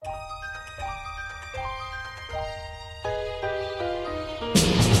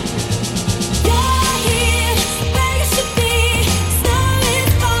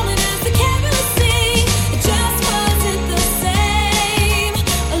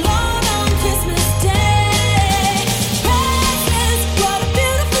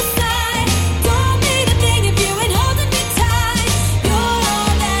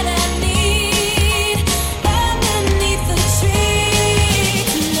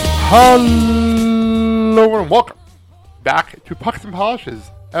Hello and welcome back to Pucks and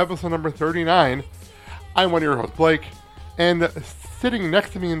Polishes, episode number 39. I'm one of your hosts, Blake, and sitting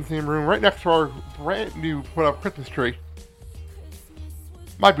next to me in the same room, right next to our brand new put-up Christmas tree,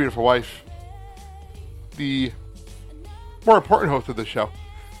 my beautiful wife, the more important host of this show.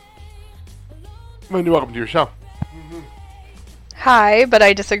 Mandy, welcome to your show. Hi, but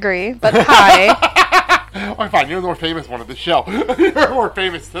I disagree. But hi. Oh, fine. You're the more famous one of the show. You're more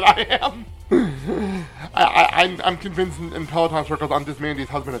famous than I am. I'm convinced in Peloton circles I'm just Mandy's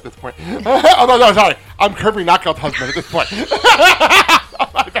husband at this point. Oh, no, sorry. I'm Kirby Knockout's husband at this point.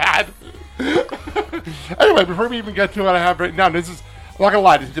 Oh, my bad. Anyway, before we even get to what I have right now, I'm not going to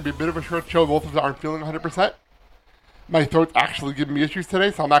lie, this is going to be a bit of a short show. Both of us aren't feeling 100%. My throat's actually giving me issues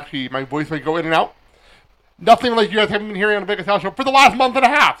today, so my voice may go in and out. Nothing like you guys haven't been hearing on the Biggest House Show for the last month and a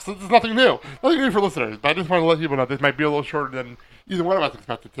half, so this is nothing new. Nothing new for listeners, but I just want to let people know this might be a little shorter than either one of us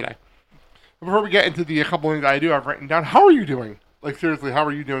expected today. Before we get into the couple things I do have written down, how are you doing? Like, seriously, how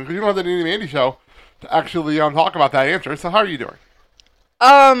are you doing? Because you don't have the Nene Mandy show to actually talk about that answer, so how are you doing?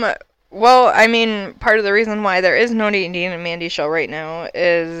 Well, I mean, part of the reason why there is no Nene and Mandy show right now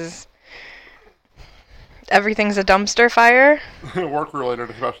is everything's a dumpster fire.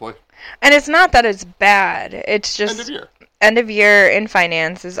 Work-related, especially. And it's not that it's bad. It's just end of year in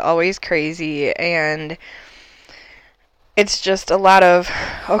finance is always crazy, and it's just a lot of,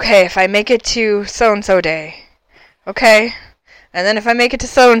 okay, if I make it to so-and-so day, okay, and then if I make it to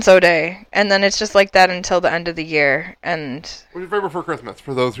so-and-so day, and then it's just like that until the end of the year. And what's your favorite for Christmas,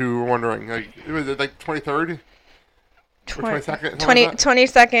 for those who were wondering? Like, was it like 23rd? 22nd?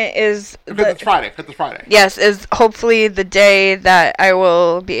 22nd is... Because it's Friday. Yes, is hopefully the day that I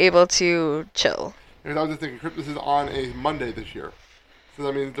will be able to chill. Because I was just thinking, Christmas is on a Monday this year. So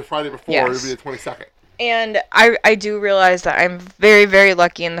that means the Friday before, yes. It would be the 22nd. And I do realize that I'm very, very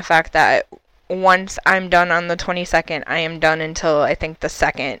lucky in the fact that once I'm done on the 22nd, I am done until, I think, the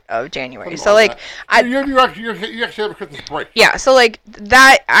 2nd of January. So, like... You actually have a Christmas break. Yeah, so, like,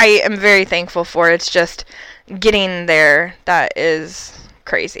 that I am very thankful for. It's just... getting there, that is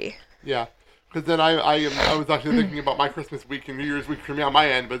crazy. Yeah, because then I was actually thinking about my Christmas week and New Year's week for me on my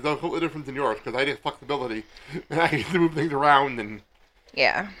end, but there's a whole difference in yours because I get flexibility and I get to move things around and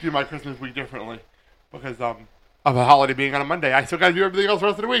do my Christmas week differently because of a holiday being on a Monday. I still got to do everything else the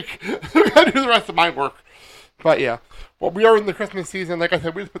rest of the week. I got to do the rest of my work. But yeah, well, we are in the Christmas season. Like I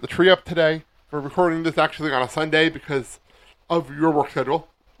said, we just put the tree up today. We're recording this actually on a Sunday because of your work schedule.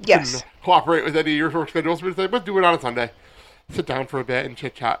 Yes. Cooperate with any of your work schedules. So we decided, let's do it on a Sunday. Sit down for a bit and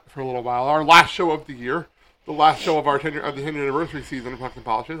chit-chat for a little while. Our last show of the year. The last show of the 10th anniversary season of Pucks and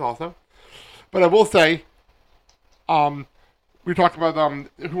Polishes also. But I will say, we talked about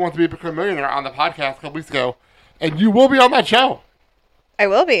Who Wants to Be a Millionaire on the podcast a couple weeks ago. And you will be on that show. I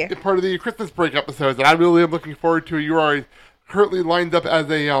will be. It's part of the Christmas break episodes. And I really am looking forward to it. You are currently lined up as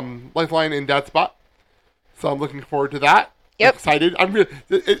a lifeline in that spot. So I'm looking forward to that. Yep. Excited.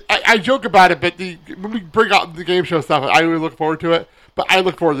 I joke about it, but when we bring out the game show stuff, I really look forward to it. But I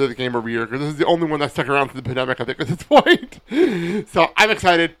look forward to the game every year because this is the only one that stuck around through the pandemic, I think, at this point. So I'm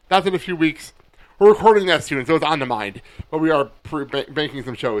excited. That's in a few weeks. We're recording that soon, so it's on the mind. But we are banking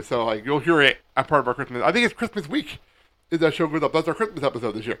some shows, so like you'll hear it as part of our Christmas. I think it's Christmas week. Is that show goes up? That's our Christmas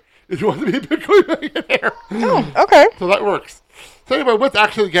episode this year. If you want to be a Bitcoin millionaire. Oh, okay. So that works. So anyway, let's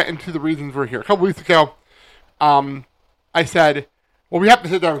actually get into the reasons we're here. A couple weeks ago, I said, well, we have to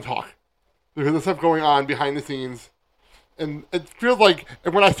sit down and talk. Because there's stuff going on behind the scenes. And it feels like,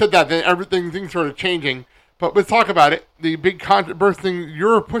 and when I said that, then things started changing. But let's talk about it. The big controversy thing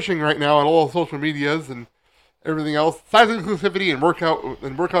you're pushing right now on all the social medias and everything else. Size inclusivity and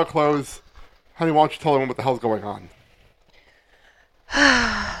workout clothes. Honey, why don't you tell everyone what the hell's going on?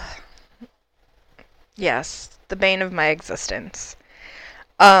 Yes, the bane of my existence.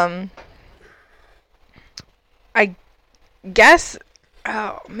 I guess,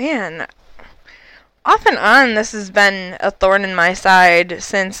 oh man, off and on this has been a thorn in my side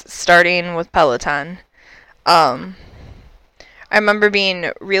since starting with Peloton. I remember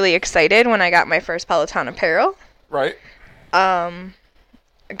being really excited when I got my first Peloton apparel. Right.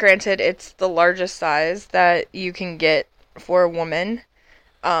 Granted, it's the largest size that you can get for a woman.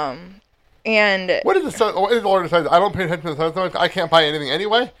 And what is the largest size? I don't pay attention to the size so much. I can't buy anything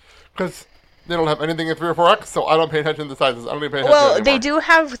anyway because they don't have anything in 3 or 4X, so I don't pay attention to the sizes. I don't even pay attention Well, to they do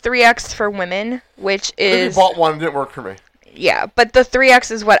have 3X for women, which is... I bought one, it didn't work for me. Yeah, but the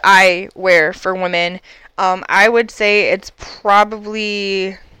 3X is what I wear for women. I would say it's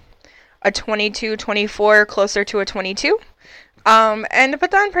probably a 22, 24, closer to a 22. And to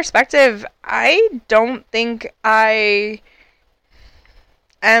put that in perspective, I don't think I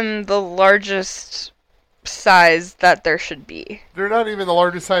am the largest size that there should be. They're not even the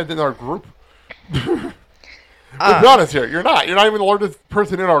largest size in our group. Let's be honest here. You're not. You're not even the largest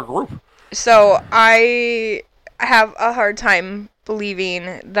person in our group. So I have a hard time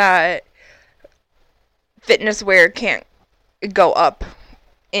believing that fitness wear can't go up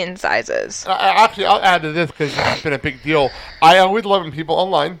in sizes. Actually, I'll add to this because it's been a big deal. I always love when people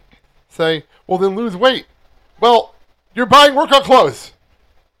online say, well, then lose weight. Well, you're buying workout clothes.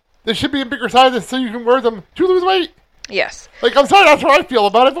 They should be in bigger sizes so you can wear them to lose weight. Yes. Like, I'm sorry, that's how I feel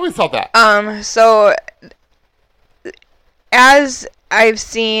about it. I've always felt that. So, as I've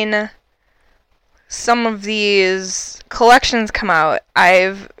seen some of these collections come out,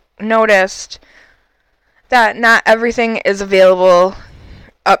 I've noticed that not everything is available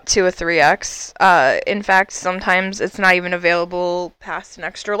up to a 3X. In fact, sometimes it's not even available past an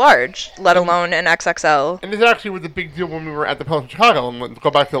extra large, let alone an XXL. And this actually was a big deal when we were at the Peloton Chicago. And let's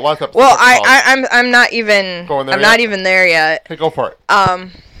go back to the last episode. Well, I'm not even not even there yet. Okay, go for it.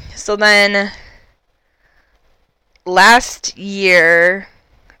 So then last year,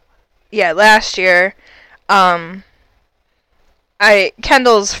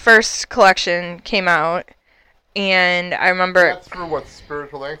 Kendall's first collection came out. And I remember... That's for what,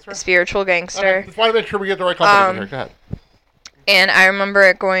 Spiritual Gangster? Spiritual Gangster. Okay, just want to make sure we get the right content in here. Go ahead. And I remember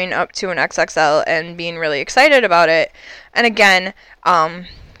it going up to an XXL and being really excited about it. And again,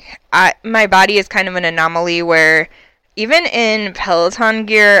 my body is kind of an anomaly where even in Peloton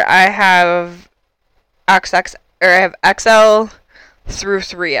gear, I have XL through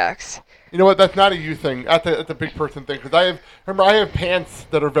 3X. You know what? That's not a you thing. That's a big person thing. Because I have pants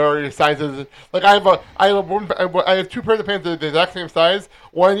that are various sizes. Like I have two pairs of pants that are the exact same size.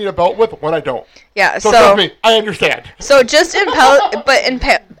 One I need a belt with, one I don't. Yeah. So trust me, I understand. So just in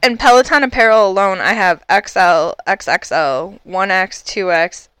in Peloton apparel alone, I have XL, XXL, 1X,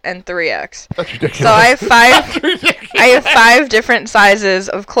 2X, and 3X. That's ridiculous. So I have 5 different sizes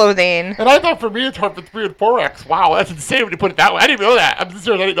of clothing. And I thought for me it's hard for 3 and 4X. Wow, that's insane when you put it that way. I didn't know that. I'm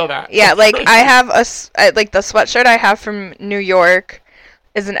serious, I didn't know that. Yeah, like I have like the sweatshirt I have from New York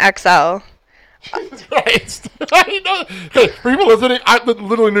is an XL. Jesus Christ. I didn't know that. Okay, for people listening, I'm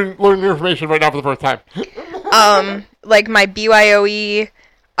literally learning new information right now for the first time. Like my BYOE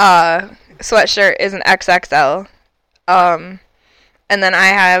sweatshirt is an XXL. And then I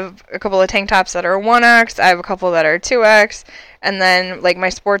have a couple of tank tops that are 1X. I have a couple that are 2X. And then, like, my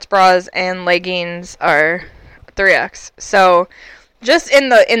sports bras and leggings are 3X. So, just in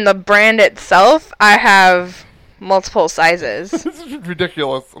the brand itself, I have multiple sizes. This is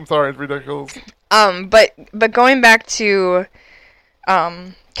ridiculous. I'm sorry, it's ridiculous. But going back to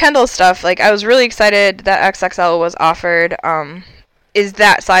Kendall's stuff, like, I was really excited that XXL was offered. Is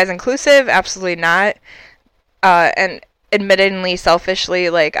that size inclusive? Absolutely not. And admittedly, selfishly,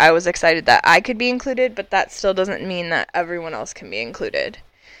 like, I was excited that I could be included, but that still doesn't mean that everyone else can be included.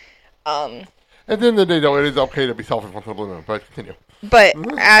 At the end of the day, though, it is okay to be selfish once in a blue moon, but continue. But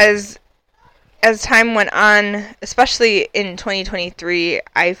as time went on, especially in 2023,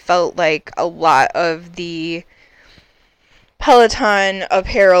 I felt like a lot of the Peloton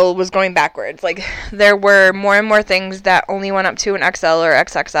apparel was going backwards. Like, there were more and more things that only went up to an XL or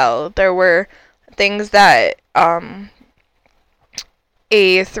XXL. There were things that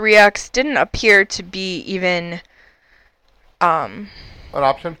a 3X didn't appear to be even an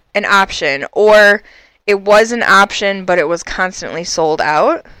option, or it was an option, but it was constantly sold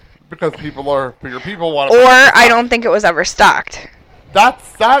out because people want it, or I don't think it was ever stocked. That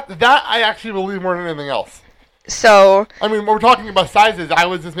I actually believe more than anything else. So I mean, when we're talking about sizes, I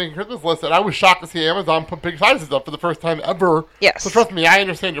was just making Christmas list, and I was shocked to see Amazon put big sizes up for the first time ever. Yes. So trust me, I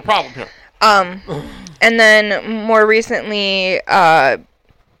understand your problem here. And then more recently,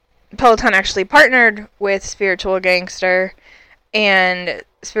 Peloton actually partnered with Spiritual Gangster, and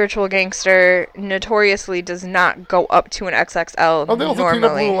Spiritual Gangster notoriously does not go up to an XXL. Oh, they also cleaned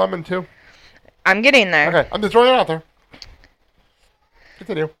up Lululemon too. I'm getting there. Okay, I'm just throwing it out there.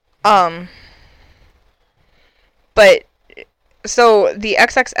 Continue. But so the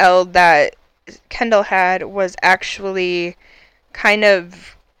XXL that Kendall had was actually kind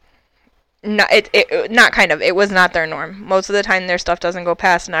of. It was not their norm. Most of the time their stuff doesn't go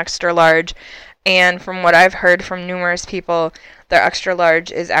past an extra large, and from what I've heard from numerous people, their extra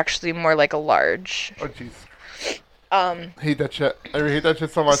large is actually more like a large. Oh jeez. I hate that shit. I hate that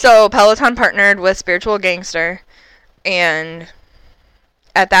shit so much. So Peloton partnered with Spiritual Gangster, and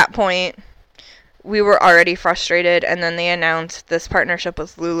at that point we were already frustrated, and then they announced this partnership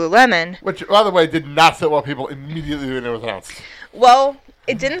with Lululemon. Which, by the way, did not sit well with people immediately when it was announced. Well,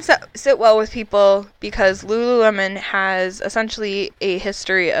 it didn't sit well with people because Lululemon has essentially a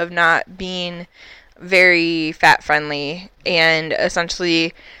history of not being very fat friendly, and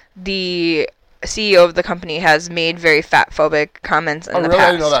essentially the CEO of the company has made very fat phobic comments in the past.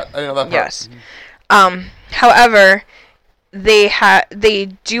 I didn't know that. I didn't know that part. Yes. However,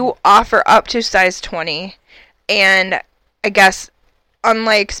 they do offer up to size 20, and I guess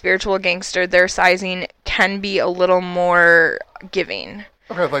unlike Spiritual Gangster, their sizing can be a little more giving.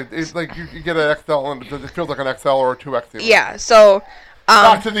 Okay, it's like you get an XL and it feels like an XL or a 2X. Yeah, so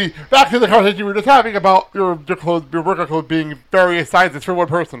back to the conversation you were just having about your workout clothes being various sizes for one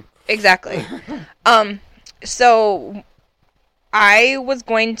person. Exactly. So I was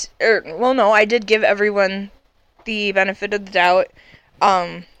going to, I did give everyone the benefit of the doubt.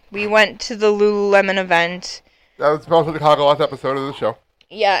 We went to the Lululemon event. That was supposed to be the last episode of the show.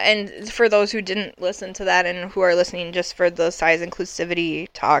 Yeah, and for those who didn't listen to that and who are listening just for the size inclusivity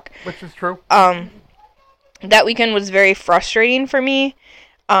talk. Which is true. That weekend was very frustrating for me,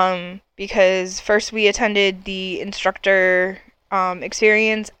 because first we attended the instructor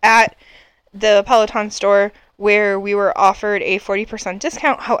experience at the Peloton store where we were offered a 40%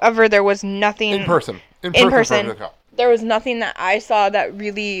 discount. However, there was nothing... In person. There was nothing that I saw that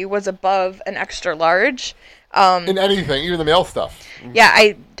really was above an extra large. In anything, even the male stuff. Yeah,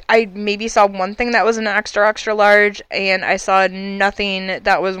 I maybe saw one thing that was an extra large, and I saw nothing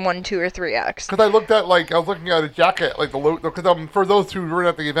that was 1, 2, or 3X. Because I was looking at a jacket, because for those who weren't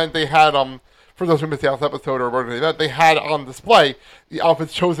at the event, they had, for those who missed the last episode or were at the event, they had on display the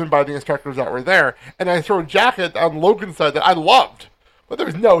outfits chosen by the instructors that were there, and I saw a jacket on Logan's side that I loved. But there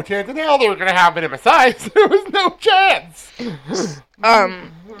was no chance in hell they were going to have it in my size. There was no chance.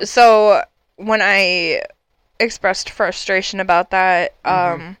 So when I expressed frustration about that,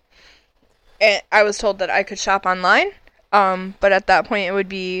 I was told that I could shop online, but at that point it would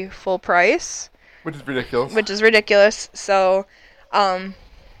be full price. Which is ridiculous. So I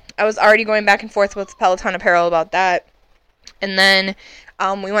was already going back and forth with Peloton Apparel about that. And then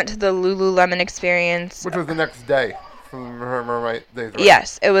we went to the Lululemon experience. Which was the next day. Right?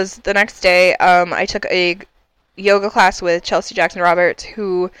 Yes, it was the next day. I took a yoga class with Chelsea Jackson Roberts,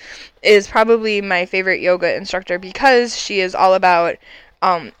 who is probably my favorite yoga instructor because she is all about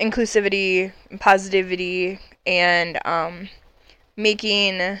inclusivity and positivity and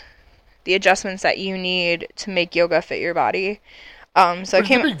making the adjustments that you need to make yoga fit your body. It's a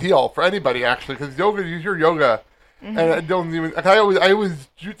big deal for anybody, actually, because your yoga, and I don't even. I always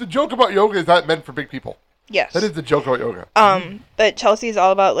the joke about yoga is not meant for big people. Yes. That is the joke about yoga. But Chelsea is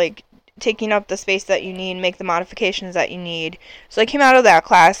all about, taking up the space that you need, make the modifications that you need. So I came out of that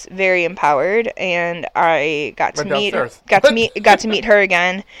class very empowered, and I got to meet her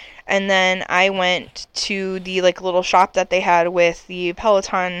again. And then I went to the, little shop that they had with the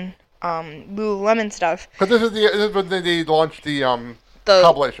Peloton Lululemon stuff. Because this is when they launched the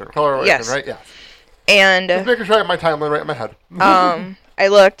coloration, yes. Right? Yeah. And just making sure I have my timeline right in my head. I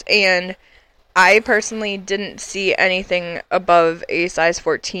looked, and I personally didn't see anything above a size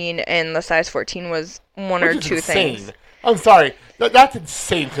 14, and the size 14 was one or two insane. things. I'm sorry. That's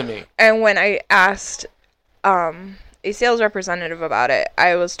insane to me. And when I asked a sales representative about it,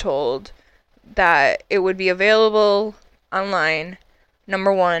 I was told that it would be available online,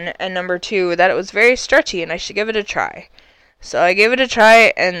 number one, and number two, that it was very stretchy and I should give it a try. So I gave it a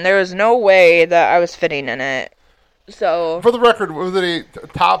try, and there was no way that I was fitting in it. So for the record, was it a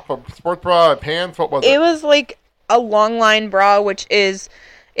top, a sports bra, pants? What was it? It was a long line bra, which is,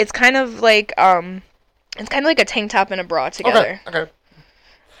 it's kind of like a tank top and a bra together. Okay.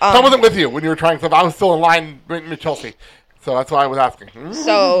 I wasn't with you when you were trying stuff. I was still in line with Chelsea, so that's why I was asking.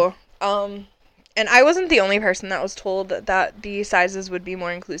 So, and I wasn't the only person that was told that the sizes would be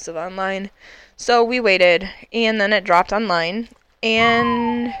more inclusive online. So we waited, and then it dropped online,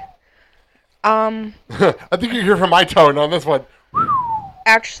 and I think you hear from my tone on this one.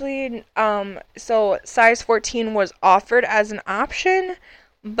 Actually, so size 14 was offered as an option,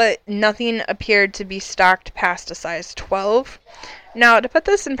 but nothing appeared to be stocked past a size 12. Now, to put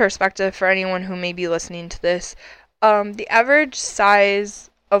this in perspective for anyone who may be listening to this, the average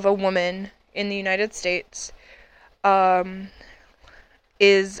size of a woman in the United States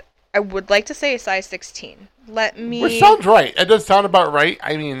is, I would like to say, a size 16. Which sounds right. It does sound about right.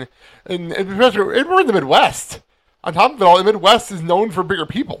 I mean, especially we're in the Midwest. On top of it all, the Midwest is known for bigger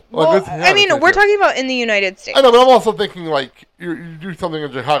people. Well, we're talking about in the United States. I know, but I'm also thinking, you do something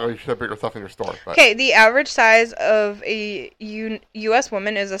in Chicago, you should have bigger stuff in your store. Okay, the average size of a U.S.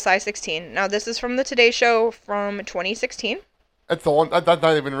 woman is a size 16. Now, this is from the Today Show from 2016. That's the one. That's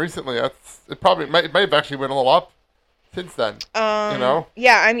not even recently. It might have actually went a little up. since then. You know?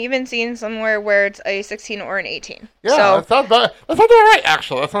 Yeah, I'm even seeing somewhere where it's a 16 or an 18. Yeah, that sounds about right,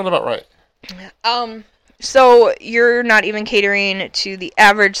 actually. That sounds about right. So you're not even catering to the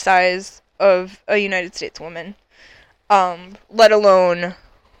average size of a United States woman, let alone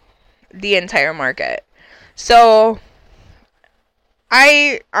the entire market. So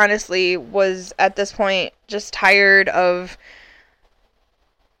I honestly was at this point just tired of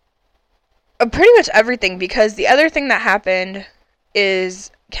pretty much everything, because the other thing that happened is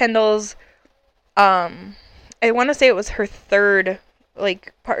Kendall's, I want to say it was her third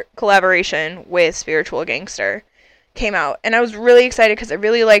collaboration with Spiritual Gangster came out, and I was really excited because I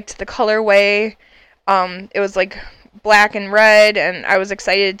really liked the colorway. It was like black and red, and I was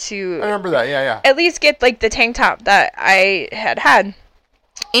excited to I remember that, yeah. At least get like the tank top that I had,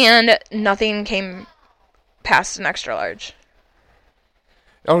 and nothing came past an extra large.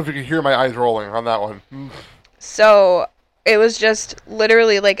 I don't know if you can hear my eyes rolling on that one. So it was just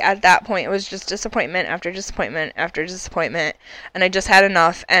literally like at that point, it was just disappointment after disappointment after disappointment. And I just had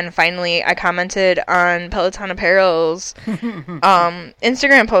enough. And finally I commented on Peloton Apparel's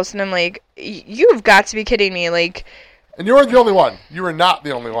Instagram post, and I'm like, you've got to be kidding me. Like, and you weren't the only one. You were not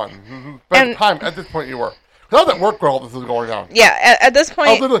the only one. But at this point you were. Because I was at work where all this was going down. Yeah, at this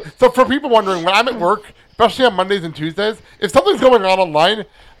point. So for people wondering, when I'm at work, especially on Mondays and Tuesdays, if something's going on online,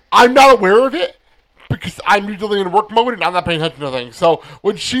 I'm not aware of it because I'm usually in work mode and I'm not paying attention to things. So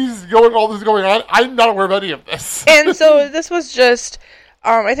when all this is going on, I'm not aware of any of this. And so this was just,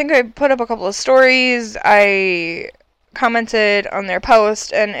 I think I put up a couple of stories. I commented on their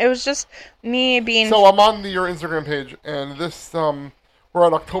post, and it was just me being... So I'm on your Instagram page, and this, we're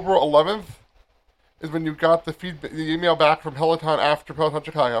on October 11th. Is when you got the email back from Peloton after Peloton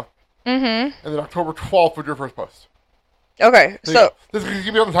Chicago. Mm-hmm. And then October 12th was your first post. Okay, so... This is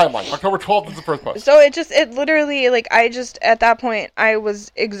give me on the timeline. October 12th is the first post. So it literally, like, at that point, I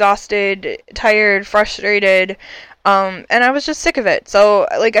was exhausted, tired, frustrated, and I was just sick of it. So,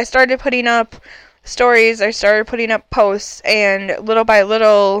 like, I started putting up stories, I started putting up posts, and little by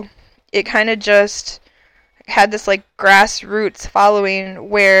little, it kind of just had this, like, grassroots following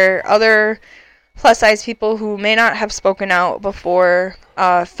where other plus-size people who may not have spoken out before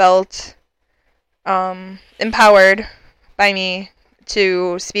felt empowered by me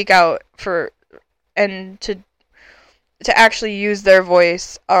to speak out and to actually use their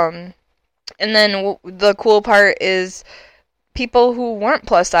voice. And then the cool part is people who weren't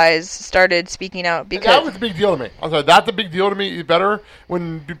plus-size started speaking out. Because that was a big deal to me. I'm sorry, that's a big deal to me. Better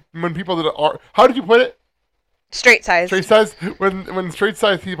when people that are... How did you put it? Straight size. Straight size. When straight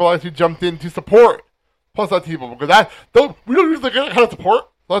size people actually jumped in to support plus size people, because we don't usually get that kind of support,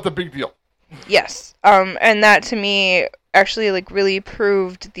 so that's a big deal. Yes. And that to me actually like really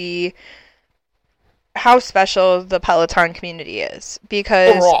proved how special the Peloton community is,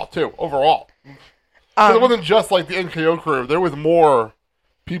 because overall. It wasn't just like the NKO crew. There was more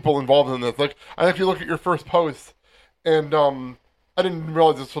people involved in this. Like, I actually look at your first post, and I didn't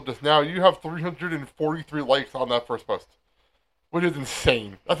realize this until just now. You have 343 likes on that first post, which is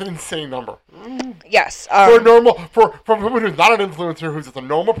insane. That's an insane number. Yes. For someone who's not an influencer, who's just a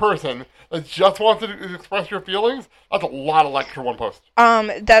normal person that just wants to express your feelings, that's a lot of likes for one post.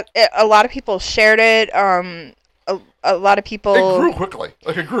 A lot of people shared it. A lot of people... It grew quickly.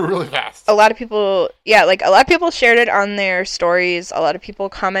 Like, it grew really fast. A lot of people shared it on their stories. A lot of people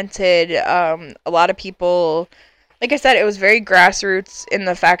commented. A lot of people... Like I said, it was very grassroots in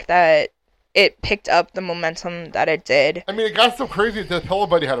the fact that it picked up the momentum that it did. I mean, it got so crazy that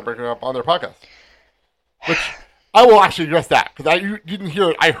Pelobuddy had to bring it up on their podcast. Which, I will actually address that, because you didn't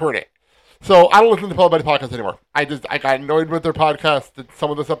hear it, I heard it. So, I don't listen to Pelobuddy podcast anymore. I got annoyed with their podcast, that some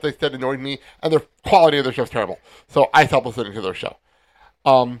of the stuff they said annoyed me, and the quality of their show is terrible. So, I stopped listening to their show.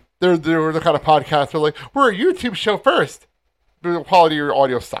 They're the kind of podcast where, like, we're a YouTube show first. The quality of your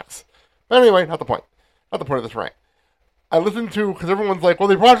audio sucks. But anyway, not the point. Not the point of this rant. I listened to, because everyone's like, well,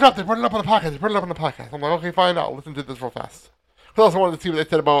 they brought it up on the podcast. I'm like, okay, fine, I'll listen to this real fast. Because I also wanted to see what they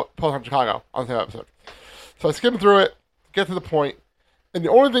said about Peloton Chicago on the same episode. So I skimmed through it, get to the point, and the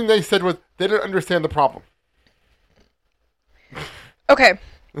only thing they said was they didn't understand the problem. Okay.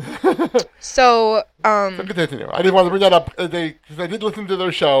 So continue. I didn't want to bring that up, because I did listen to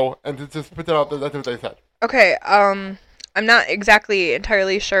their show, and to just put that out there, that's what they said. Okay, I'm not exactly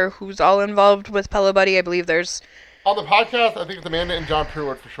entirely sure who's all involved with Pelobuddy. I believe there's... On the podcast, I think it's Amanda and John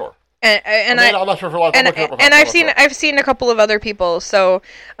Pruitt for sure. And Amanda, I'm not sure for a lot. And I've seen a couple of other people. So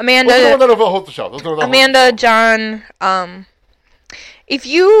Amanda, those are the one that host the show. Amanda, John. If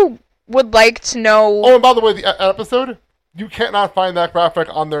you would like to know. Oh, and by the way, the episode, you can't not find that graphic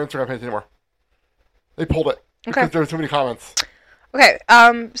on their Instagram page anymore. They pulled it. Because there were so many comments. Okay,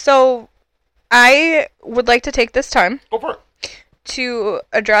 so I would like to take this time. Go for it. To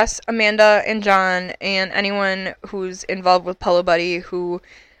address Amanda and John and anyone who's involved with Pelobuddy who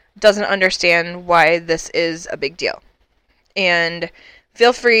doesn't understand why this is a big deal. And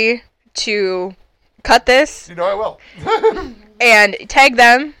feel free to cut this. You know I will. And tag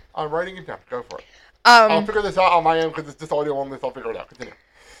them. I'm writing it down. Go for it. I'll figure this out on my end because it's just audio only, so I'll figure it out. Continue.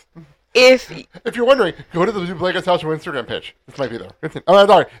 If you're wondering, go to the Blake House Instagram page. This might be there. Continue. Oh,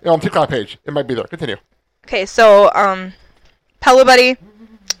 sorry. On TikTok page. It might be there. Continue. Okay, so, Pelobuddy,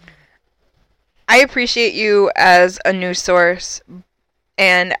 I appreciate you as a news source,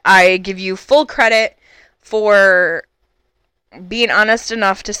 and I give you full credit for being honest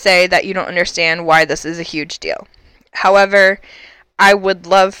enough to say that you don't understand why this is a huge deal. However, I would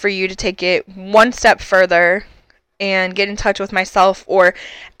love for you to take it one step further and get in touch with myself or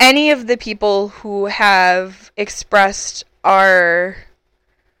any of the people who have expressed our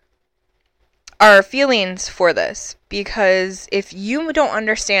feelings for this, because if you don't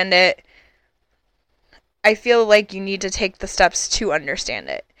understand it, I feel like you need to take the steps to understand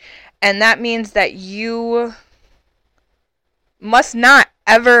it. And that means that you must not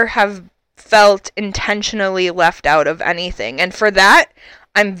ever have felt intentionally left out of anything. And for that,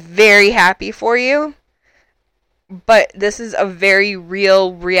 I'm very happy for you. But this is a very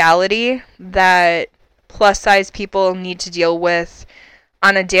real reality that plus-size people need to deal with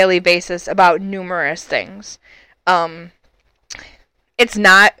on a daily basis about numerous things. It's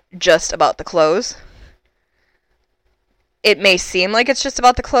not just about the clothes. It may seem like it's just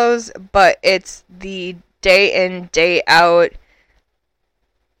about the clothes, but it's the day in, day out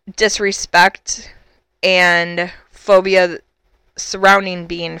disrespect and phobia surrounding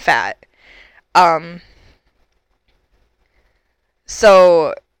being fat.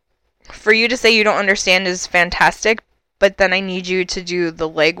 So for you to say you don't understand is fantastic, but then I need you to do the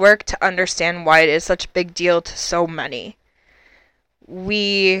legwork to understand why it is such a big deal to so many.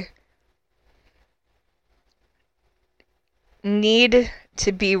 We need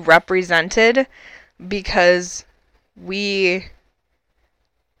to be represented because we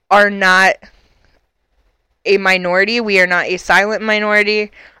are not a minority. We are not a silent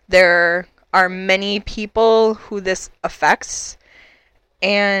minority. There are many people who this affects,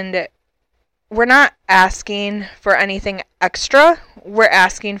 and we're not asking for anything extra. We're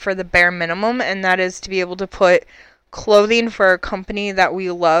asking for the bare minimum, and that is to be able to put clothing for a company that we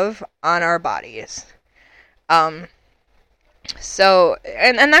love on our bodies. So,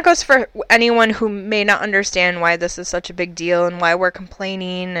 and that goes for anyone who may not understand why this is such a big deal and why we're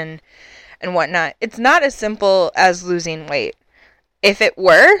complaining and whatnot. It's not as simple as losing weight. If it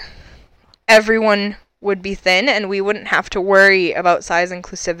were, everyone would be thin and we wouldn't have to worry about size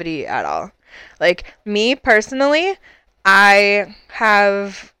inclusivity at all. Like, me personally, I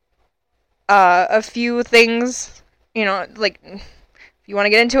have a few things, like, if you want to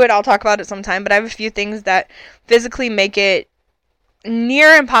get into it, I'll talk about it sometime, but I have a few things that physically make it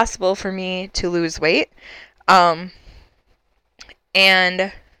near impossible for me to lose weight. And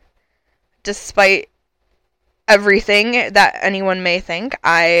despite everything that anyone may think,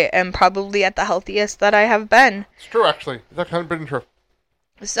 I am probably at the healthiest that I have been. It's true, actually. That's kind of been true.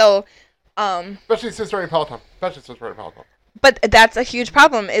 So, especially since we're in Peloton. But that's a huge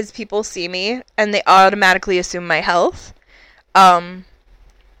problem, is people see me and they automatically assume my health.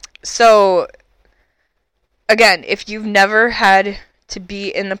 So, again, if you've never had to be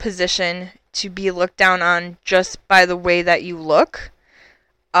in the position to be looked down on just by the way that you look,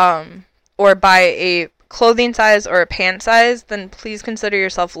 or by a clothing size or a pant size, then please consider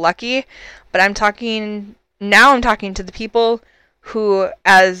yourself lucky. But I'm talking to the people who,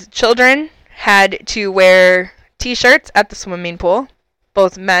 as children, had to wear t-shirts at the swimming pool,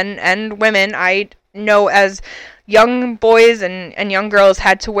 both men and women. I know as young boys and young girls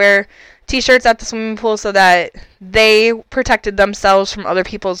had to wear t-shirts at the swimming pool so that they protected themselves from other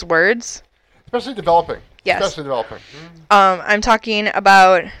people's words. Especially developing. Yes. Especially developing. I'm talking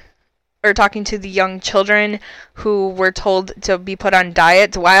to the young children who were told to be put on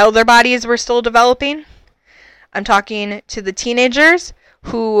diets while their bodies were still developing. I'm talking to the teenagers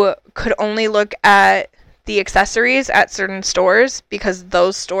who could only look at the accessories at certain stores because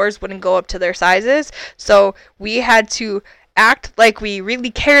those stores wouldn't go up to their sizes. So we had to act like we really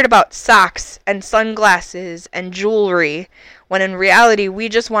cared about socks and sunglasses and jewelry, when in reality we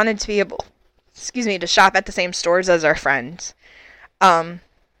just wanted to be able, to shop at the same stores as our friends. And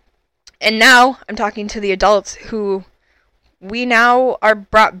now I'm talking to the adults who we now are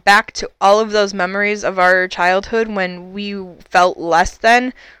brought back to all of those memories of our childhood when we felt less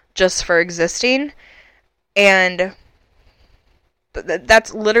than just for existing. And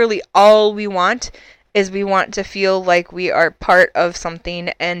that's literally all we want, is we want to feel like we are part of something.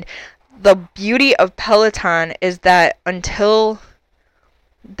 And the beauty of Peloton is that until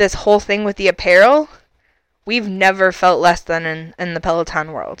this whole thing with the apparel, we've never felt less than in the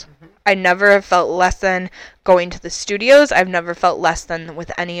Peloton world. Mm-hmm. I never have felt less than going to the studios. I've never felt less than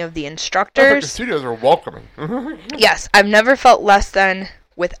with any of the instructors. Like the studios are welcoming. Yes, I've never felt less than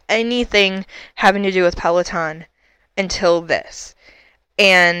with anything having to do with Peloton until this.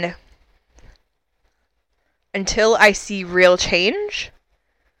 And until I see real change,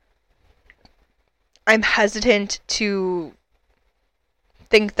 I'm hesitant to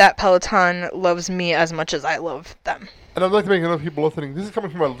think that Peloton loves me as much as I love them. And I'd like to make enough people listening. This is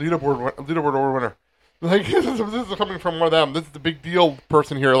coming from a leaderboard award winner. Like this is coming from one of them. This is the big deal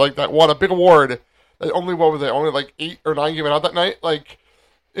person here, like that won a big award. That only what was it? Only like 8 or 9 given out that night. Like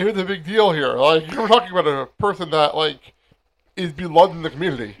it was a big deal here. Like we're talking about a person that like is beloved in the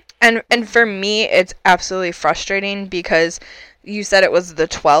community. And for me, it's absolutely frustrating because you said it was the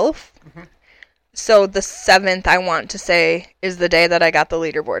 12th. Mm-hmm. So the 7th, I want to say, is the day that I got the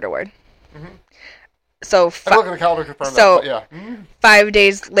leaderboard award. Mm-hmm. So I'm looking at the calendar to confirm that, but yeah. Mm-hmm. 5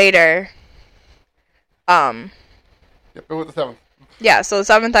 days later, Yep, it was the 7th. Yeah, so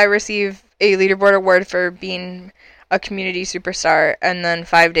the 7th I received a leaderboard award for being a community superstar, and then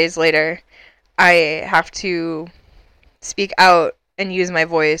 5 days later, I have to speak out and use my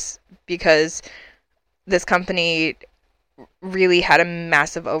voice because this company really had a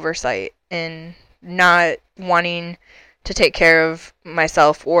massive oversight in not wanting to take care of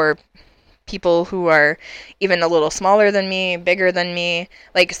myself or people who are even a little smaller than me, bigger than me.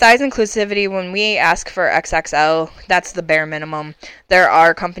 Like size inclusivity, when we ask for XXL, that's the bare minimum. There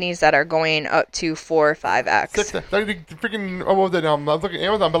are companies that are going up to 4 or 5X. Freaking, what was it? I was looking at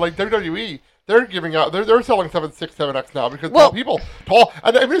Amazon, but like WWE, they're giving out, they're selling 7X now because tall people,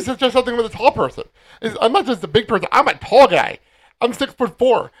 and I mean, it's just something with a tall person. I'm not just a big person, I'm a tall guy. I'm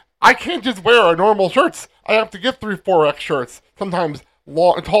 6'4". I can't just wear a normal shirts. I have to get 3-4X shirts, sometimes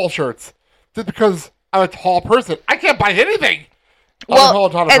tall shirts, just because I'm a tall person. I can't buy anything.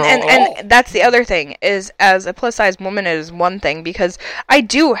 Well, and that's the other thing, is as a plus size woman, it is one thing because I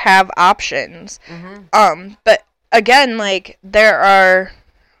do have options. Mm-hmm. But again, like there are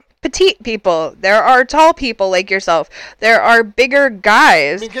petite people, there are tall people like yourself, there are bigger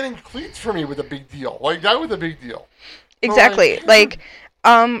guys. I mean, getting cleats for me was a big deal. Like that was a big deal. Exactly.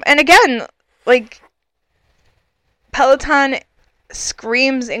 And again, like Peloton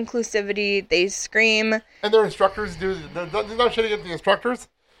screams inclusivity. They scream. And their instructors do. They're not shitting at the instructors,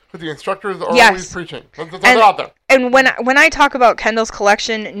 because the instructors are always preaching. That's out there. And when I talk about Kendall's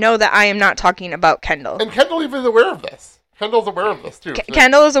collection, know that I am not talking about Kendall. And Kendall even is aware of this. Kendall's aware of this too.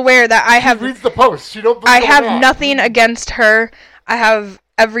 Kendall is aware that I have. She reads the post. I have nothing against her. I have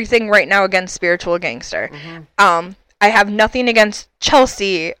everything right now against Spiritual Gangster. Mm-hmm. I have nothing against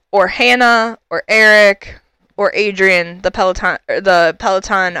Chelsea or Hannah or Eric or Adrian, the Peloton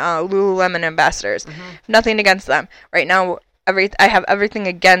Lululemon ambassadors. Mm-hmm. Nothing against them right now. I have everything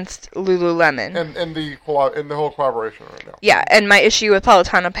against Lululemon and the whole collaboration right now. Yeah, and my issue with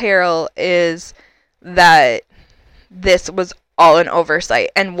Peloton apparel is that this was all an oversight.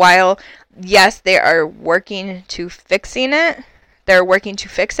 And while yes, they are working to fix it.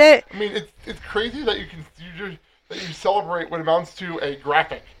 I mean, it's crazy that you celebrate what amounts to a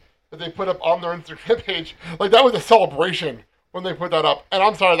graphic that they put up on their Instagram page. Like, that was a celebration when they put that up. And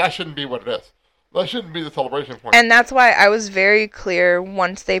I'm sorry, that shouldn't be what it is. That shouldn't be the celebration point. And that's why I was very clear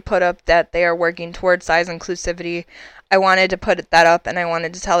once they put up that they are working towards size inclusivity. I wanted to put that up, and I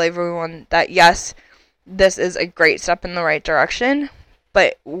wanted to tell everyone that, yes, this is a great step in the right direction,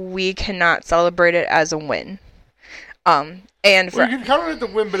 but we cannot celebrate it as a win. You can count it as a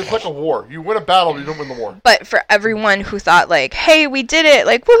win, but it's like a war. You win a battle, you don't win the war. But for everyone who thought, like, hey, we did it,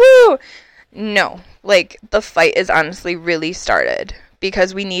 like, woohoo! No. Like, the fight is honestly really started.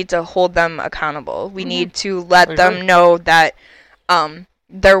 Because we need to hold them accountable. We need to let them know that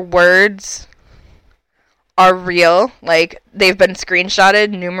their words are real. Like, they've been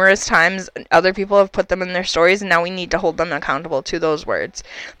screenshotted numerous times. Other people have put them in their stories, and now we need to hold them accountable to those words.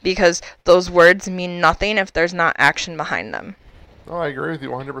 Because those words mean nothing if there's not action behind them. Oh, I agree with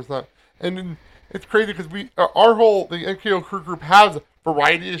you 100%. And it's crazy because the NKO crew group has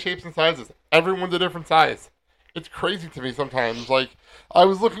variety of shapes and sizes. Everyone's a different size. It's crazy to me sometimes. Like, I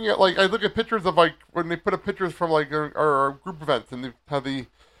was looking at, like, I look at pictures of, like, when they put up pictures from, like, our group events, and they have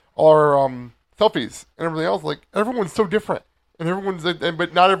our selfies and everything else. Like, everyone's so different. And everyone's,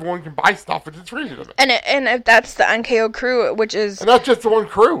 but not everyone can buy stuff. It's crazy to me. And if that's the NKO crew, which is... And that's just the one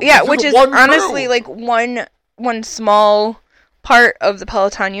crew. Yeah, which is honestly, like, one small part of the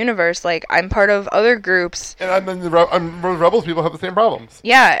Peloton universe. Like, I'm part of other groups. And the Rebels people have the same problems.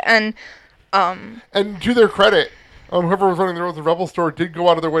 Yeah, and... And to their credit, whoever was running the Rebel store did go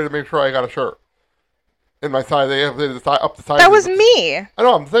out of their way to make sure I got a shirt. In my size, they up the size. That was me. I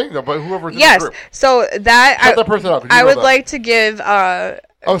know, I'm saying though, but whoever's in the group. Yes, so that... Shut that person up. I would like to give... I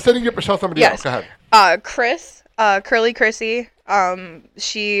was setting you up to shout somebody else. Go ahead. Chris, Curly Chrissy,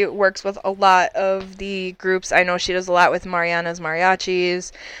 she works with a lot of the groups. I know she does a lot with Mariana's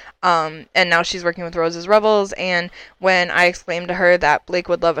Mariachis. And now she's working with Rose's Rebels, and when I exclaimed to her that Blake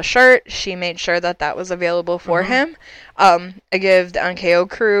would love a shirt, she made sure that was available for him. I give the NKO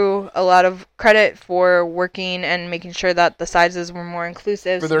crew a lot of credit for working and making sure that the sizes were more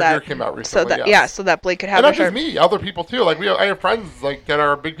inclusive. Their gear came out recently, so that Blake could have and a shirt. And not just me, other people too. Like I have friends like that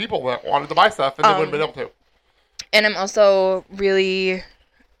are big people that wanted to buy stuff and they wouldn't have been able to. And I'm also really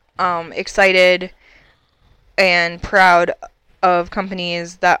excited and proud of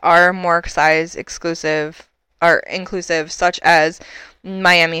companies that are more size exclusive or inclusive, such as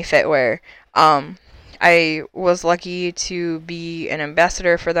Miami Fitwear. I was lucky to be an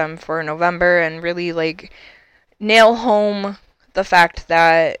ambassador for them for November and really like nail home the fact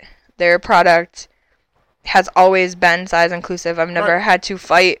that their product has always been size inclusive. I've never had to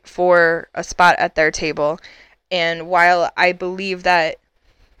fight for a spot at their table. And while I believe that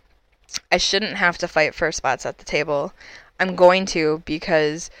I shouldn't have to fight for spots at the table, I'm going to,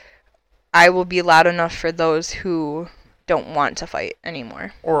 because I will be loud enough for those who don't want to fight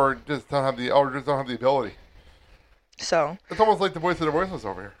anymore. Or just don't have the ability. So it's almost like the voice of the voiceless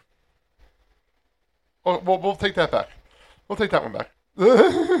over here. We'll take that back. We'll take that one back.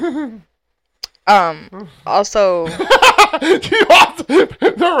 Also, there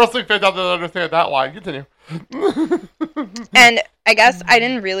are wrestling fans out there that understand that line. Continue. And I guess I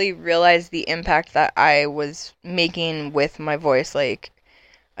didn't really realize the impact that I was making with my voice, like,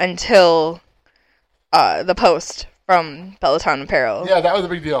 until the post from Peloton Apparel. Yeah, that was a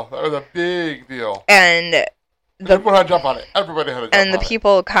big deal. That was a big deal. And everyone had to jump on it. Everybody had to jump on it. And the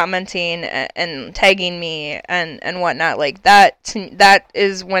people commenting and tagging me and whatnot, like, that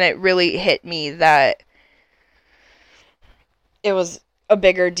is when it really hit me that it was a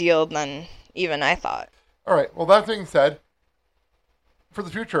bigger deal than even I thought. All right. Well, that being said, for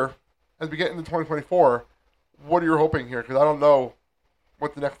the future, as we get into 2024, what are you hoping here? Because I don't know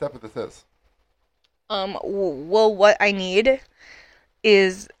what the next step of this is. Well, what I need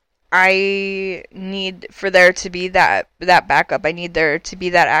is I need for there to be that backup. I need there to be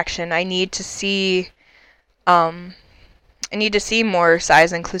that action. I need to see more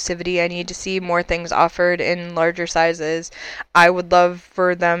size inclusivity. I need to see more things offered in larger sizes. I would love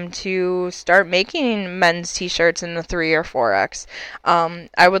for them to start making men's t-shirts in the 3 or 4X.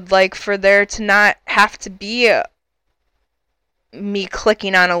 I would like for there to not have to be me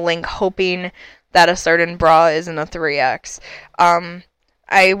clicking on a link hoping that a certain bra is in a 3X.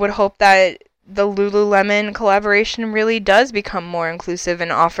 I would hope that the Lululemon collaboration really does become more inclusive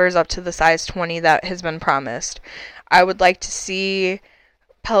and offers up to the size 20 that has been promised. I would like to see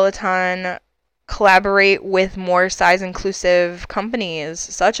Peloton collaborate with more size-inclusive companies,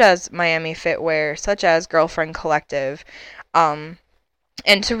 such as Miami Fitwear, such as Girlfriend Collective, and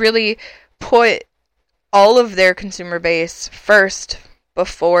to really put all of their consumer base first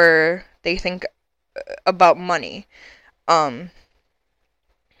before they think about money.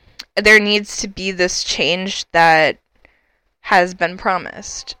 There needs to be this change that has been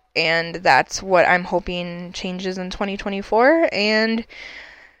promised. And that's what I'm hoping changes in 2024. And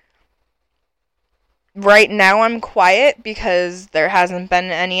right now I'm quiet because there hasn't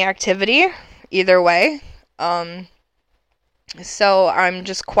been any activity either way. So I'm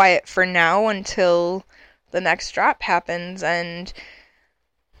just quiet for now until the next drop happens. And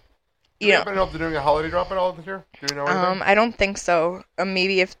you know, anybody doing a holiday drop at all this year? Do you know anything? I don't think so.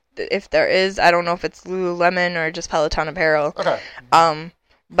 Maybe if there is, I don't know if it's Lululemon or just Peloton Apparel. Okay.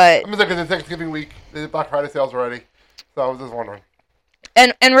 But I'm looking at the Thanksgiving week, the Black Friday sales already, so I was just wondering.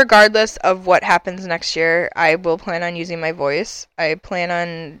 And regardless of what happens next year, I will plan on using my voice. I plan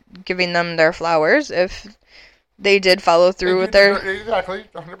on giving them their flowers if they did follow through with their... Exactly,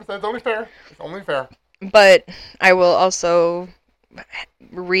 100%. It's only fair. It's only fair. But I will also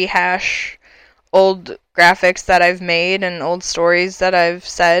rehash old graphics that I've made and old stories that I've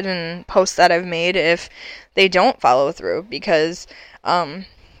said and posts that I've made if they don't follow through, because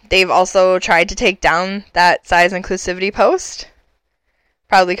they've also tried to take down that size inclusivity post,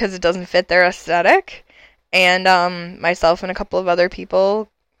 probably because it doesn't fit their aesthetic. And myself and a couple of other people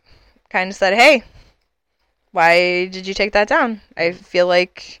kind of said, hey, why did you take that down? I feel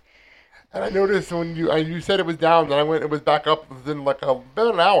like... And I noticed when you said it was down, then I went, it was back up within like about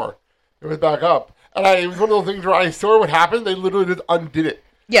an hour. It was back up. And it was one of those things where I saw what happened, they literally just undid it.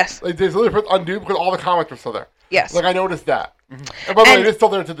 Yes. Like, they literally pressed undo because all the comments were still there. Yes. Like, I noticed that. Mm-hmm. And by the way, it's still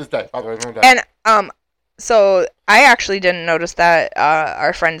there to this day, by the way. And, so I actually didn't notice that.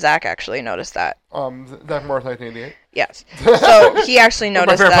 Our friend Zach actually noticed that. Zach Morris, 1988. Yes. So he actually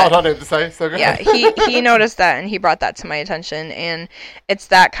noticed that. My favorite Peloton name to say. So good. Yeah, he noticed that, and he brought that to my attention. And it's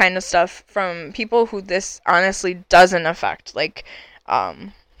that kind of stuff from people who this honestly doesn't affect. Like,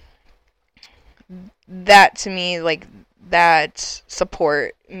 that to me, like, that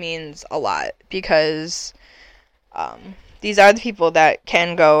support means a lot, because these are the people that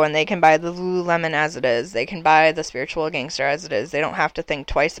can go and they can buy the Lululemon as it is. They can buy the Spiritual Gangster as it is. They don't have to think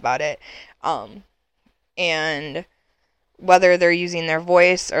twice about it. And whether they're using their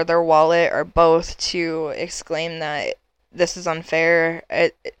voice or their wallet or both to exclaim that this is unfair,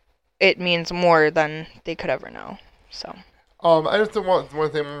 it means more than they could ever know. So I just want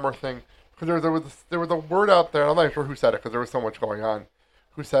to say one more thing, because there was a word out there. I'm not sure who said it, because there was so much going on.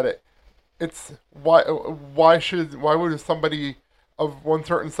 Who said it? It's why would somebody of one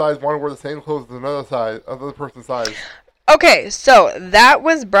certain size want to wear the same clothes as another person's size? Okay, so that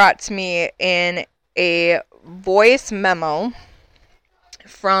was brought to me in a voice memo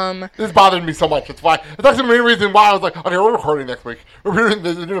from... This bothered me so much. It's actually the main reason why I was like, okay, we're recording next week. We're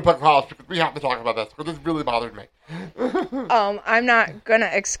doing a podcast because we have to talk about this, because this really bothered me. I'm not going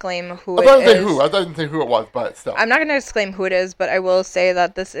to exclaim who it is. I didn't say who it was, but still. I'm not going to exclaim who it is, but I will say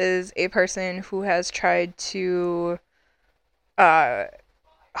that this is a person who has tried to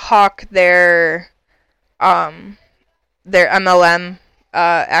hawk their MLM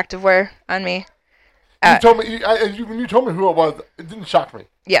activewear on me. You told me when you told me who it was, it didn't shock me.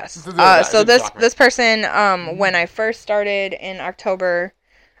 Yes. So this person, when I first started in October,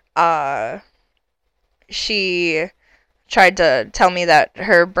 she tried to tell me that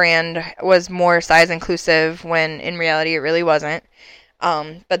her brand was more size inclusive, when in reality it really wasn't.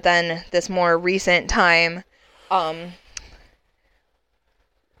 But then this more recent time,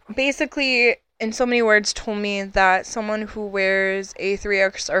 basically, in so many words, told me that someone who wears a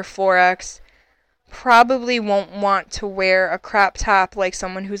 3X or 4X probably won't want to wear a crop top like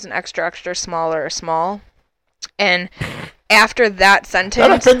someone who's an extra small or small. And after that sentence...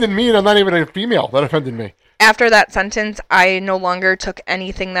 That offended me, and I'm not even a female. That offended me. After that sentence, I no longer took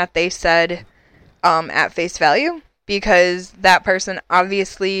anything that they said at face value, because that person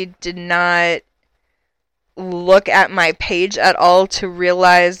obviously did not look at my page at all to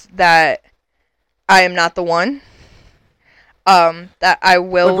realize that I am not the one. That I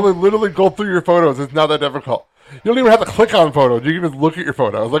will... literally go through your photos. It's not that difficult. You don't even have to click on photos. You can just look at your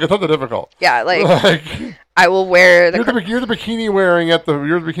photos. Like, it's not that difficult. Yeah, like I will wear the... You're the bikini wearing at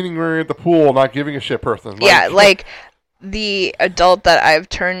the pool, not giving a shit person. Like, yeah, like the adult that I've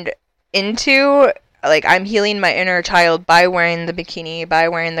turned into. Like, I'm healing my inner child by wearing the bikini, by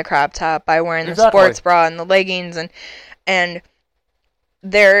wearing the crop top, by wearing the sports bra and the leggings, and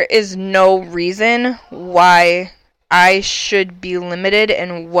there is no reason why I should be limited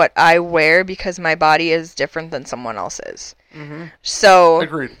in what I wear because my body is different than someone else's. Mm-hmm. So,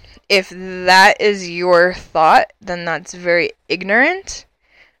 agreed. If that is your thought, then that's very ignorant.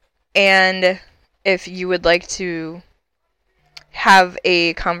 And if you would like to have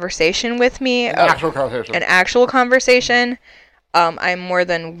a conversation with me, an actual conversation, I'm more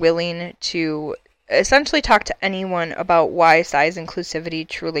than willing to essentially talk to anyone about why size inclusivity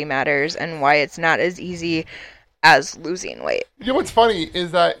truly matters and why it's not as easy as losing weight. You know what's funny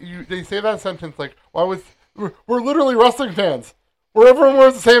is that they say that sentence like, we're literally wrestling fans, where everyone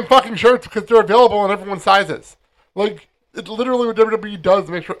wears the same fucking shirts because they're available in everyone's sizes. Like, it's literally what WWE does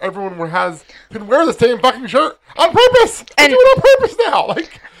to make sure everyone can wear the same fucking shirt on purpose. They do it on purpose now.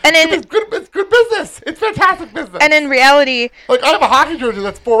 Like, it's good business. It's fantastic business. And in reality, like, I have a hockey jersey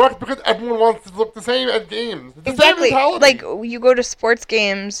that's 4X because everyone wants to look the same at games. It's the same mentality. Like, you go to sports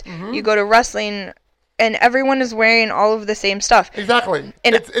games, you go to wrestling, and everyone is wearing all of the same stuff. Exactly.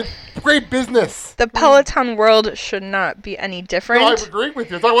 And it's great business. The Peloton world should not be any different. No, I agree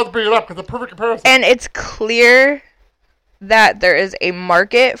with you. So I want to bring it up because it's a perfect comparison. And it's clear that there is a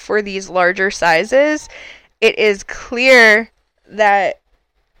market for these larger sizes. It is clear that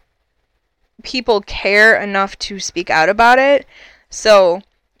people care enough to speak out about it. So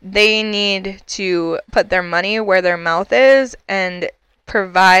they need to put their money where their mouth is and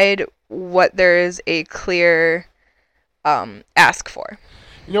provide what there is a clear ask for.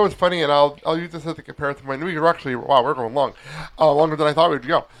 You know what's funny, and I'll use this as a comparison point. We're going long, longer than I thought we'd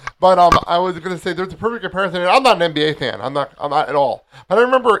go. But I was going to say there's a perfect comparison. And I'm not an NBA fan. I'm not at all. But I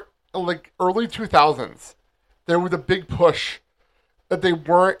remember like early 2000s, there was a big push that they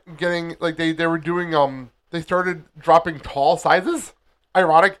weren't getting they were doing they started dropping tall sizes.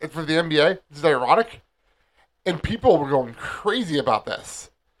 Ironic for the NBA. This is ironic, and people were going crazy about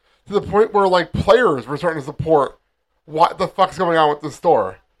this to the point where like players were starting to support. What the fuck's going on with the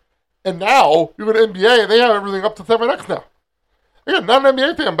store? And now, you go to NBA, they have everything up to 7X now. Again, not an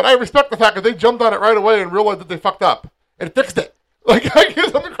NBA fan, but I respect the fact that they jumped on it right away and realized that they fucked up. And fixed it. Like, I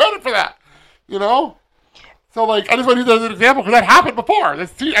give them credit for that. You know? So, like, I just want to use that as an example because that happened before.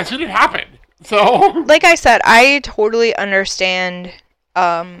 I've seen it happen. So... Like I said, I totally understand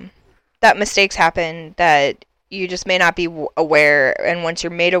that mistakes happen, that you just may not be aware, and once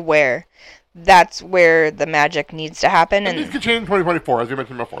you're made aware... That's where the magic needs to happen. And these could change in 2024, as you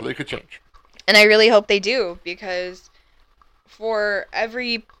mentioned before. They could change. And I really hope they do, because for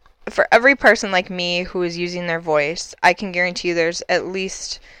every person like me who is using their voice, I can guarantee you there's at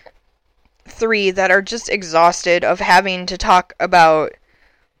least 3 that are just exhausted of having to talk about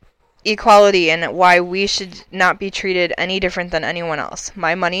equality and why we should not be treated any different than anyone else.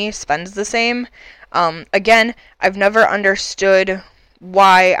 My money spends the same. Again, I've never understood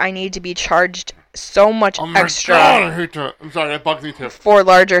why I need to be charged so much extra. God, I hate to. I'm sorry, that bugs me too. For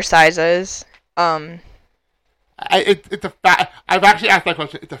larger sizes. I've actually asked that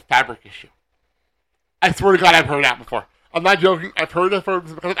question. It's a fabric issue. I swear to God, I've heard that before. I'm not joking. I've heard that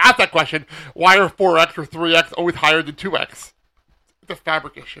because I've asked that question. Why are 4X or 3X always higher than 2X? It's a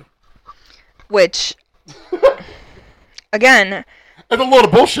fabric issue. Which, again... It's a load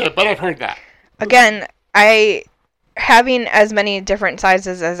of bullshit, but I've heard that. Again, having as many different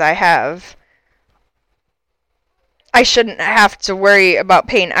sizes as I have, I shouldn't have to worry about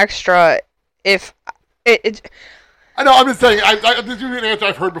paying extra if it I know, I'm just saying, I'm just giving you an answer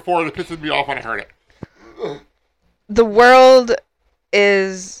I've heard before and it pisses me off when I heard it. The world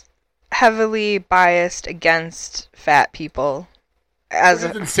is heavily biased against fat people. It's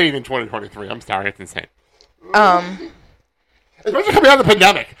insane in 2023. I'm sorry, it's insane. Especially coming out of the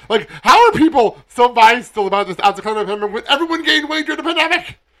pandemic. Like, how are people so biased still about this out of the pandemic when everyone gained weight during the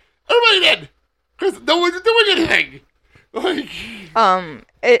pandemic? Everybody did. Because no one's doing anything. Like...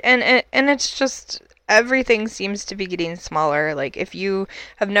 And it's just... Everything seems to be getting smaller. Like, if you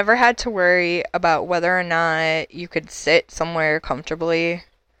have never had to worry about whether or not you could sit somewhere comfortably,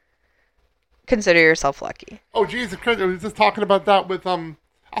 consider yourself lucky. Oh, Jesus Christ. I was just talking about that with, I'll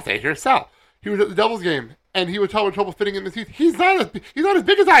say it here, Sal. He was at the Devils game, and he was having trouble fitting in the seats. He's not as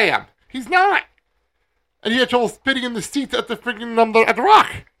big as I am. He's not. And he had trouble fitting in the seats at the freaking, at the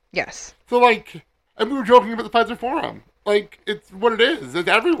Rock. Yes. So, like, and we were joking about the Pfizer Forum. Like, it's what it is. It's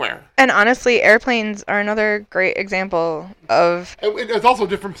everywhere. And honestly, airplanes are another great example of... And it's also a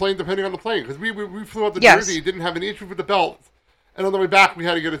different plane depending on the plane. Because we flew out to Jersey, didn't have any issue with the belts. And on the way back, we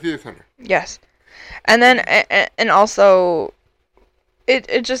had to get a theater center. Yes. And then, and also,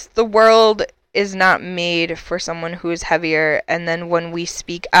 it just, the world is not made for someone who is heavier. And then when we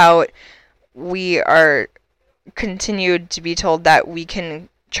speak out, we are continued to be told that we can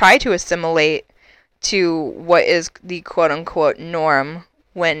try to assimilate to what is the quote-unquote norm,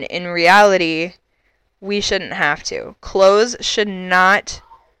 when in reality, we shouldn't have to. Clothes should not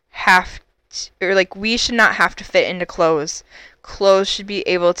have to, or like, we should not have to fit into clothes. Clothes should be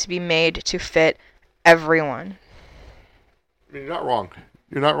able to be made to fit everyone. I mean, you're not wrong.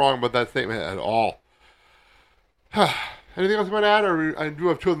 You're not wrong about that statement at all. Anything else you want to add? Or I do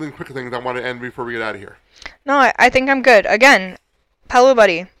have two other quick things I want to end before we get out of here. No, I think I'm good. Again,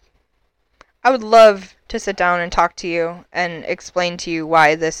 Pelobuddy, I would love to sit down and talk to you and explain to you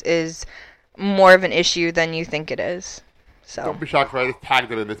why this is more of an issue than you think it is. So don't be shocked if I just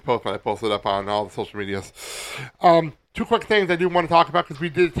tagged it in this post when I posted up on all the social medias. Two quick things I do want to talk about because we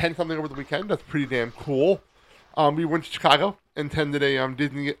did attend something over the weekend. That's pretty damn cool. We went to Chicago and attended a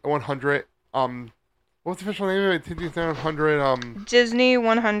Disney 100. What's the official name of it? Disney 100. Disney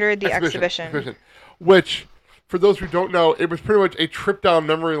 100, the exhibition. Which, for those who don't know, it was pretty much a trip down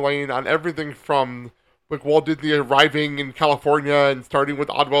memory lane on everything from like Walt Disney arriving in California and starting with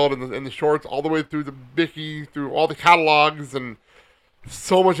Oddworld and the shorts, all the way through the Mickey, through all the catalogs, and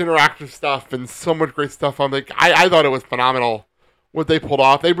so much interactive stuff and so much great stuff. I thought it was phenomenal what they pulled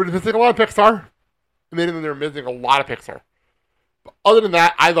off. They were missing a lot of Pixar, and they were missing a lot of Pixar. But other than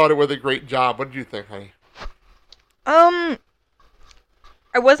that, I thought it was a great job. What did you think, honey?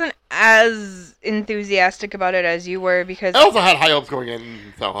 I wasn't as enthusiastic about it as you were because... I also had high hopes going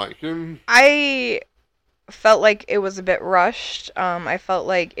in, so like... I felt like it was a bit rushed. I felt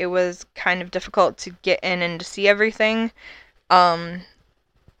like it was kind of difficult to get in and to see everything. I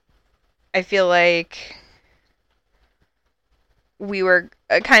feel like we were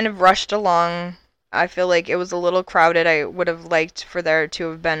kind of rushed along. I feel like it was a little crowded. I would have liked for there to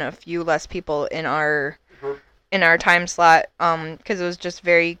have been a few less people in our time slot, because it was just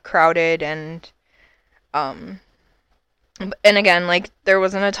very crowded, and again, like, there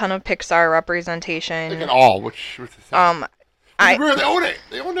wasn't a ton of Pixar representation. Like at all, which was the same. They own it.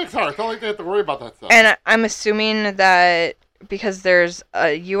 They own Pixar. It's not like they have to worry about that stuff. And I'm assuming that because there's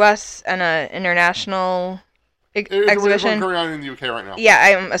a U.S. and an international exhibition going on in the UK right now.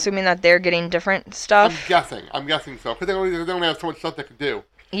 Yeah, I'm assuming that they're getting different stuff. I'm guessing so, because they only have so much stuff they can do.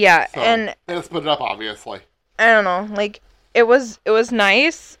 Yeah, so, and they have to split it up, obviously. I don't know, like, it was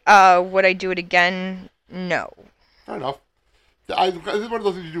nice. Would I do it again? No. Fair enough. This is one of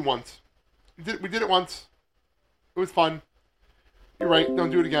those things you do once. We did it once. It was fun. You're right. Don't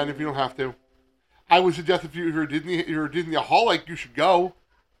do it again if you don't have to. I would suggest if you're a Disney-aholic, you should go.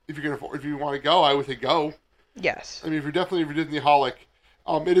 If you want to go, I would say go. Yes. I mean, if you're Disney-aholic,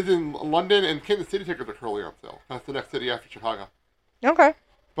 it is in London, and Kansas City tickets are currently on sale. That's the next city after Chicago. Okay.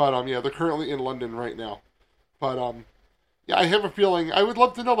 But yeah, they're currently in London right now. But yeah, I have a feeling. I would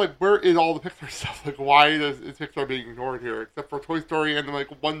love to know, like, where is all the Pixar stuff? Like, why is Pixar being ignored here? Except for Toy Story and like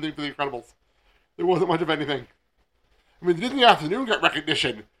one thing for The Incredibles. There wasn't much of anything. I mean, Disney Afternoon got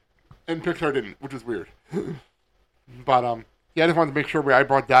recognition, and Pixar didn't, which is weird. But yeah, I just wanted to make sure I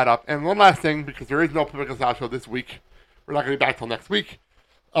brought that up. And one last thing, because there is no Political Style Show this week, we're not going to be back till next week.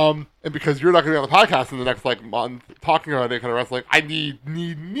 And because you're not going to be on the podcast in the next month talking about any kind of wrestling, I need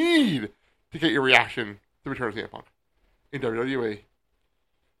to get your reaction to Return of CM Punk in WWE.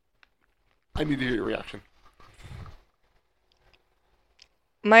 I need to hear your reaction.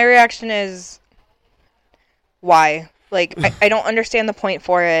 My reaction is, why? Like, I don't understand the point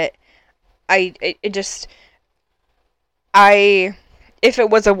for it. If it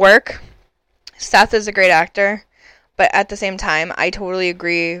was a work, Seth is a great actor, but at the same time, I totally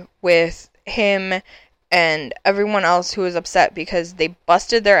agree with him and everyone else who was upset because they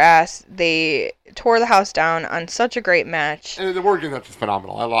busted their ass. They tore the house down on such a great match. And the word game match is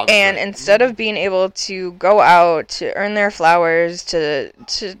phenomenal. I love it. And instead of being able to go out to earn their flowers, to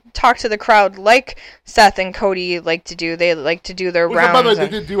talk to the crowd like Seth and Cody like to do, they like to do their rounds. By the way, they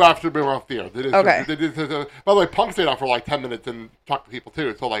did do after being off the air. They did, okay. By the way, Punk stayed out for like 10 minutes and talked to people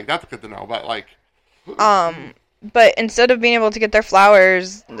too. So like that's good to know. But like, but instead of being able to get their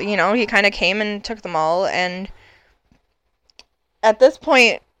flowers, you know, he kind of came and took them all. And at this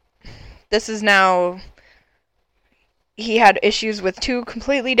point, this is now, he had issues with two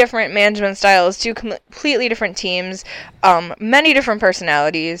completely different management styles, two completely different teams, many different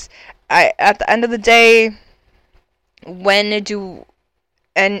personalities. At the end of the day, when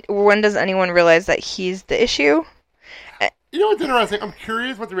does anyone realize that he's the issue? You know what's interesting? I'm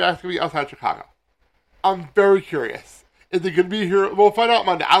curious what the reaction will be outside Chicago. I'm very curious. Is it going to be here? We'll find out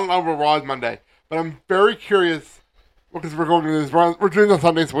Monday. I don't know if Raw is Monday, but I'm very curious because we're going to this. We're doing this on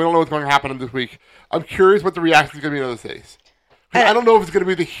Sunday, so we don't know what's going to happen this week. I'm curious what the reaction is going to be in other cities. I don't know if it's going to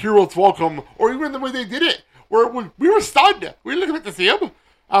be the hero's welcome or even the way they did it, where we were stunned. We didn't expect to see him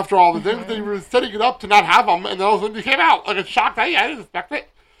after all the things. They were setting it up to not have him, and then all of a sudden they came out like a shock. I didn't expect it.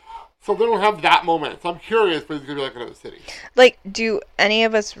 So they don't have that moment. So I'm curious what it's going to be like in other cities. Like, do any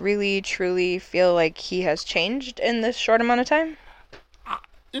of us really, truly feel like he has changed in this short amount of time?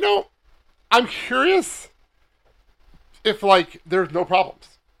 You know, I'm curious if, like, there's no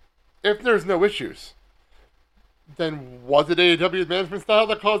problems. If there's no issues, then was it AEW's management style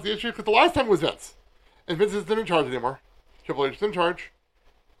that caused the issue? Because the last time was Vince. And Vince isn't in charge anymore. Triple H is in charge.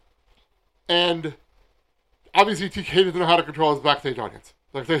 And obviously TK doesn't know how to control his backstage audience.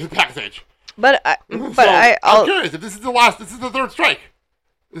 Like, there's backstage. I'm curious if this is the third strike.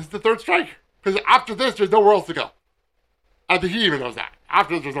 This is the third strike. Because after this, there's nowhere else to go. I think he even knows that.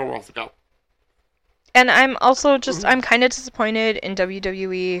 After this, there's nowhere else to go. And I'm also I'm kind of disappointed in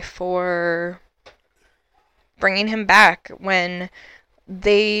WWE for bringing him back when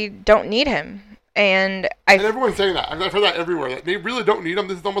they don't need him. And everyone's saying that. I've heard that everywhere. That they really don't need him.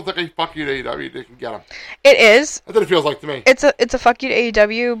 This is almost like a fuck you to AEW. They can get him. It is. That's what it feels like to me. It's a fuck you to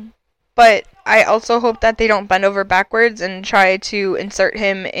AEW, but I also hope that they don't bend over backwards and try to insert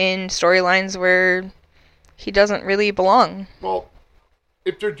him in storylines where he doesn't really belong. Well,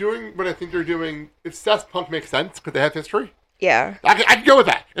 if they're doing what I think they're doing, if Seth Punk makes sense, because they have history. Yeah. I can go with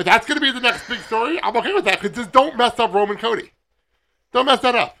that. If that's going to be the next big story, I'm okay with that. Because just don't mess up Roman Cody. Don't mess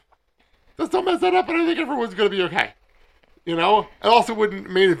that up. Just don't mess that up, and I think everyone's going to be okay. You know? I also wouldn't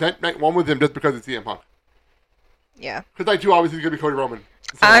main event night one with him just because it's CM Punk. Yeah. Because night 2 obviously is going to be Cody Roman.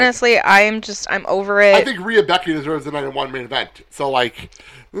 So, honestly, I'm over it. I think Rhea Becky deserves the night in 1 main event. So, like...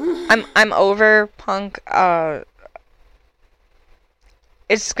 I'm over Punk.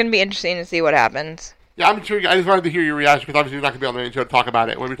 It's going to be interesting to see what happens. Yeah, I'm sure. I just wanted to hear your reaction because obviously you're not going to be on the main show to talk about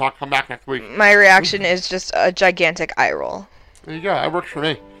it when we come back next week. My reaction is just a gigantic eye roll. There you go. That works for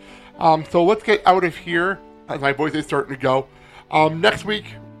me. So let's get out of here as my voice is starting to go. Next week,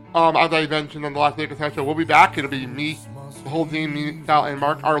 as I mentioned on the last Vegas Night show, we'll be back. It'll be me, the whole team, me, Sal, and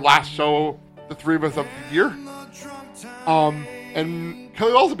Mark. Our last show, the 3 of us of the year. And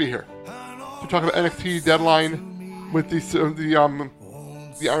Kelly will also be here to talk about NXT Deadline with the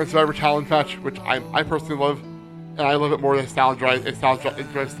Iron Survivor Challenge match, which I personally love, and I love it more than Style Drive. It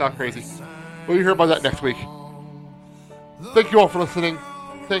drives Style crazy. We'll hear about that next week. Thank you all for listening.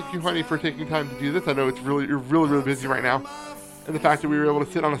 Thank you, honey, for taking time to do this. I know you're really busy right now, and the fact that we were able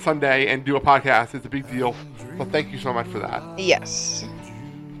to sit on a Sunday and do a podcast is a big deal. So thank you so much for that. Yes.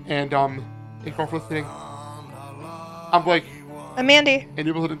 And thank you all for listening. I'm Blake. I'm Mandy. And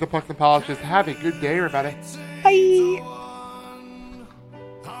you've been listening to Pucks and Polishes. Have a good day, everybody. Bye.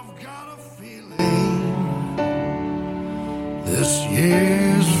 This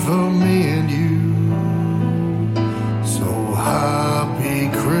year's for me and you. So happy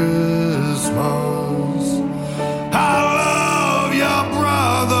Christmas. I love your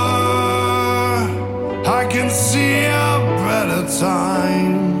brother. I can see a better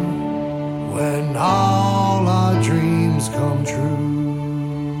time when all our dreams come true.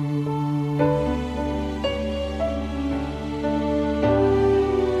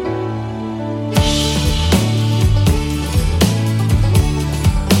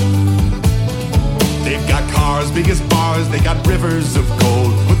 Biggest bars, they got rivers of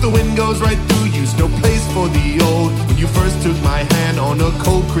gold. Put the wind goes right through you, no place for the old. When you first took my hand on a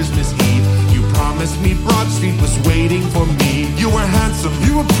cold Christmas Eve, you promised me Broad Street was waiting for me. You were handsome,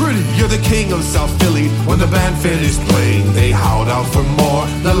 you were pretty, you're the king of South Philly. When the band finished playing, they howled out for more.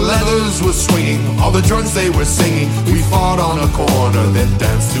 The leathers were swinging, all the drunks they were singing. We fought on a corner, then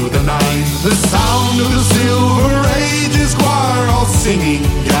danced through the night. The sound of the Silver Ages choir all singing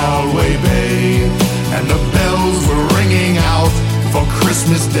Galway Bay. And the bells were ringing out for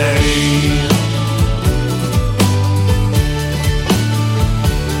Christmas Day.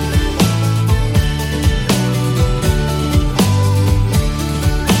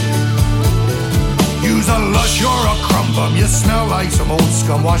 You's a lush, you're a crumb bum. You smell like some old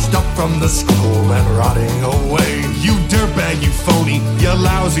scum washed up from the school and rotting away. You dirtbag, you phony, you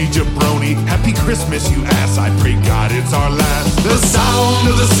lousy jabroni. Happy Christmas, you ass, I pray God it's our last. The sound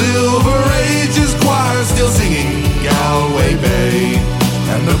of the Silver Ages choir still singing Galway Bay.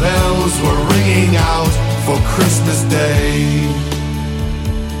 And the bells were ringing out for Christmas Day.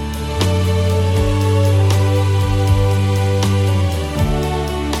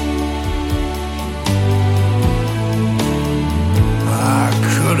 I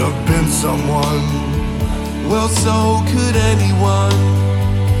could have been someone, well, so could anyone.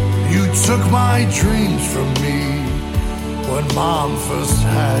 You took my dreams from me when Mom first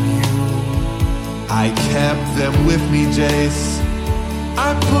had you. I kept them with me, Jace.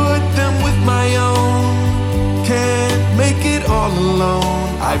 I put them with my own. Can't make it all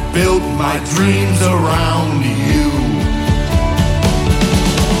alone. I built my dreams around you.